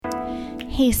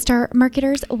Hey Star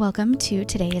Marketers, welcome to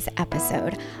today's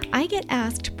episode. I get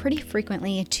asked pretty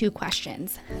frequently two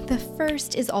questions. The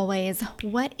first is always,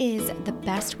 what is the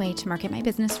best way to market my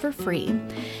business for free?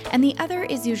 And the other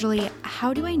is usually,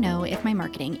 how do I know if my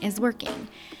marketing is working?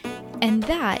 And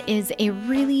that is a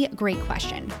really great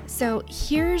question. So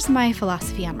here's my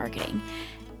philosophy on marketing.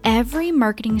 Every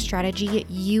marketing strategy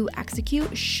you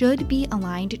execute should be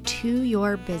aligned to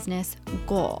your business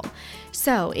goal.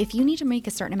 So if you need to make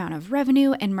a certain amount of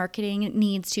revenue and marketing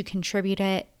needs to contribute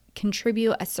a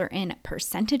certain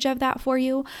percentage of that for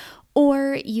you,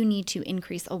 or you need to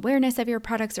increase awareness of your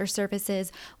products or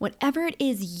services, whatever it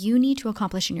is you need to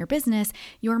accomplish in your business,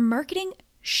 your marketing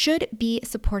should be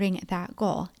supporting that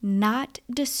goal, not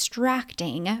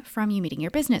distracting from you meeting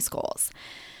your business goals.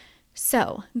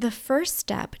 So, the first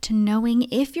step to knowing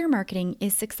if your marketing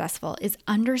is successful is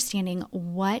understanding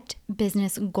what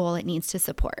business goal it needs to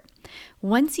support.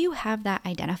 Once you have that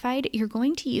identified, you're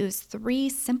going to use 3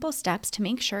 simple steps to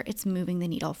make sure it's moving the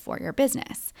needle for your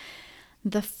business.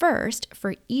 The first,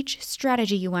 for each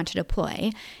strategy you want to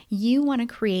deploy, you want to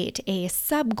create a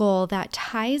sub-goal that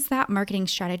ties that marketing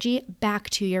strategy back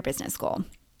to your business goal.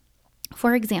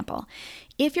 For example,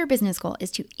 if your business goal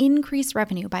is to increase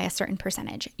revenue by a certain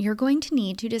percentage, you're going to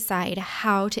need to decide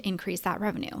how to increase that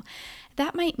revenue.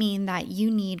 That might mean that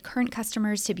you need current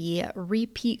customers to be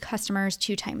repeat customers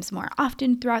 2 times more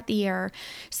often throughout the year.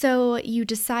 So you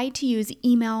decide to use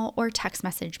email or text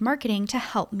message marketing to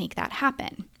help make that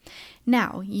happen.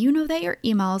 Now, you know that your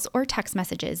emails or text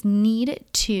messages need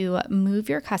to move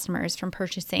your customers from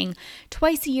purchasing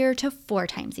twice a year to 4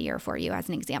 times a year for you, as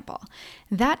an example.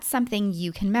 That's something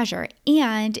you can measure,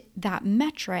 and that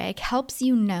metric helps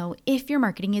you know if your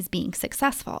marketing is being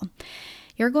successful.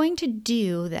 You're going to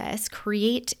do this,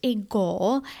 create a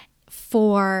goal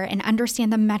and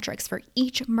understand the metrics for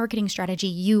each marketing strategy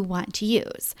you want to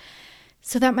use.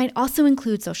 So that might also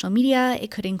include social media. It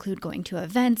could include going to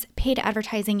events, paid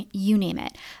advertising, you name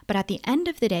it. But at the end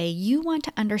of the day, you want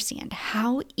to understand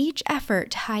how each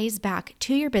effort ties back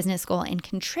to your business goal and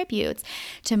contributes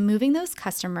to moving those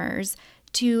customers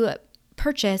to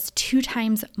purchase 2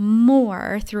 times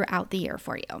more throughout the year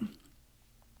for you.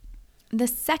 The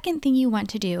second thing you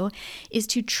want to do is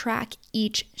to track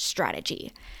each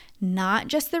strategy. Not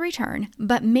just the return,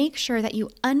 but make sure that you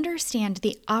understand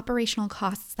the operational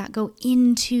costs that go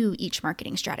into each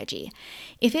marketing strategy.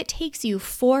 If it takes you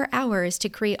 4 hours to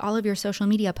create all of your social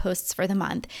media posts for the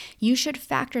month, you should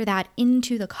factor that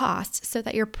into the costs so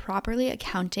that you're properly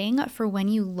accounting for when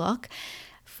you look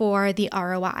for the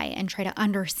ROI and try to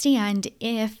understand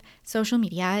if social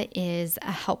media is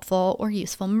a helpful or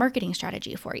useful marketing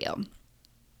strategy for you.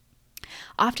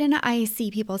 Often I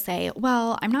see people say,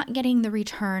 well, I'm not getting the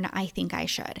return I think I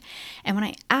should. And when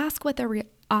I ask what the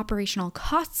operational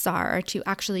costs are to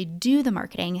actually do the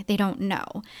marketing, they don't know.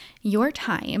 Your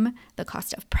time, the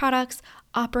cost of products,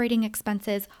 operating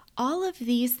expenses, all of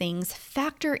these things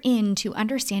factor into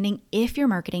understanding if your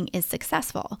marketing is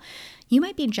successful. You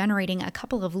might be generating a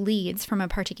couple of leads from a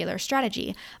particular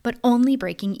strategy, but only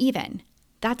breaking even.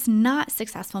 That's not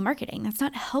successful marketing. That's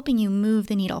not helping you move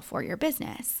the needle for your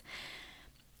business.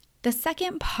 The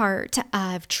second part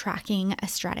of tracking a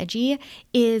strategy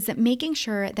is making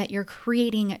sure that you're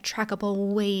creating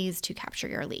trackable ways to capture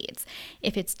your leads.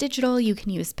 If it's digital, you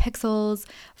can use pixels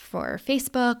for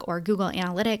Facebook or Google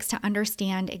Analytics to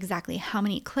understand exactly how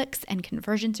many clicks and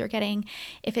conversions you're getting.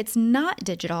 If it's not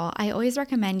digital, I always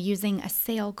recommend using a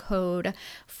sale code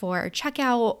for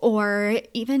checkout, or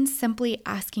even simply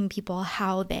asking people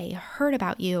how they heard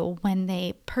about you when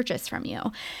they purchase from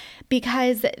you,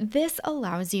 because this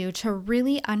allows you to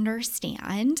really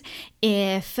understand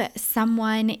if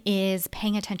someone is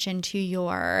paying attention to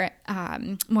your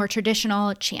more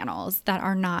traditional channels that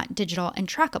are not digital and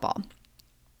trackable.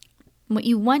 What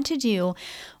you want to do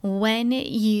when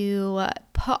you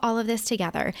put all of this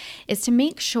together is to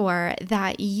make sure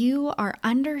that you are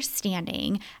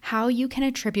understanding how you can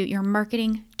attribute your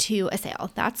marketing to a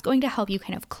sale. That's going to help you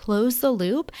kind of close the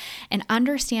loop and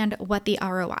understand what the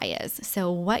ROI is. So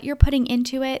what you're putting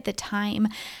into it, the time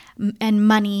and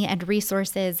money and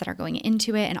resources that are going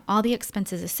into it, and all the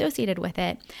expenses associated with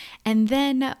it, and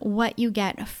then what you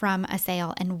get from a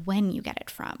sale and when you get it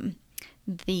from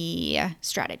the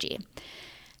strategy.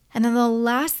 And then the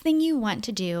last thing you want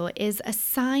to do is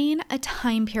assign a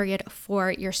time period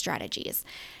for your strategies.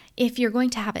 If you're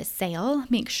going to have a sale,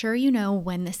 make sure you know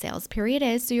when the sales period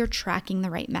is so you're tracking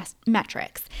the right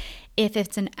metrics. If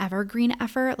it's an evergreen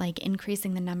effort, like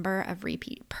increasing the number of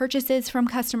repeat purchases from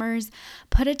customers,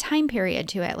 put a time period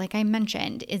to it. Like I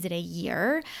mentioned, is it a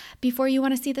year before you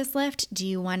want to see this lift? Do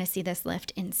you want to see this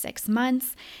lift in 6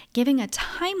 months? Giving a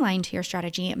timeline to your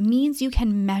strategy means you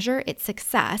can measure its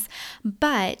success,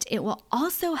 but it will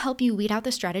also help you weed out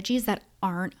the strategies that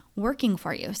aren't working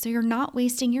for you. So you're not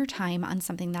wasting your time on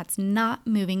something that's not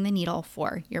moving the needle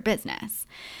for your business.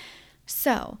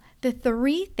 So the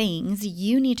 3 things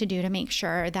you need to do to make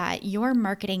sure that your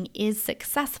marketing is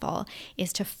successful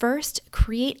is to first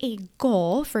create a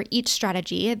goal for each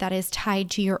strategy that is tied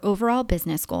to your overall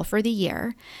business goal for the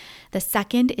year. The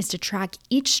second is to track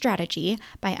each strategy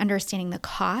by understanding the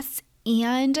costs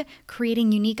and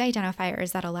creating unique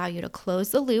identifiers that allow you to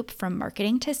close the loop from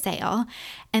marketing to sale.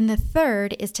 And the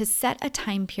third is to set a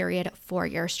time period for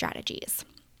your strategies.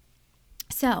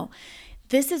 So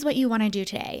this is what you want to do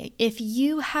today. If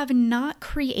you have not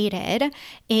created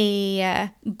a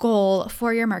goal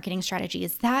for your marketing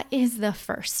strategies, that is the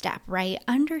first step, right?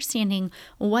 Understanding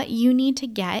what you need to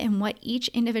get and what each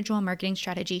individual marketing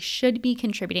strategy should be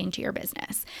contributing to your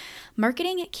business.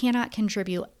 Marketing cannot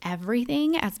contribute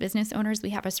everything. As business owners,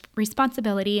 we have a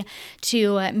responsibility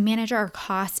to manage our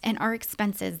costs and our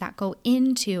expenses that go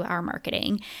into our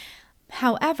marketing.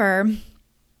 However,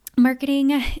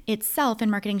 marketing itself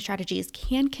and marketing strategies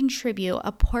can contribute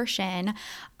a portion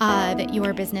of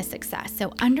your business success.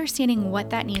 So understanding what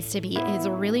that needs to be is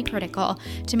really critical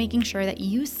to making sure that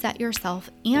you set yourself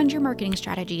and your marketing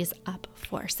strategies up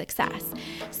for success.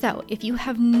 So if you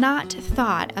have not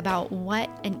thought about what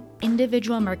an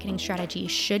individual marketing strategy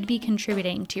should be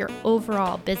contributing to your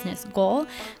overall business goal,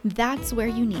 that's where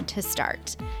you need to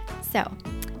start. So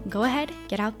go ahead,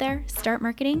 get out there, start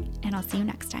marketing, and I'll see you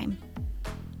next time.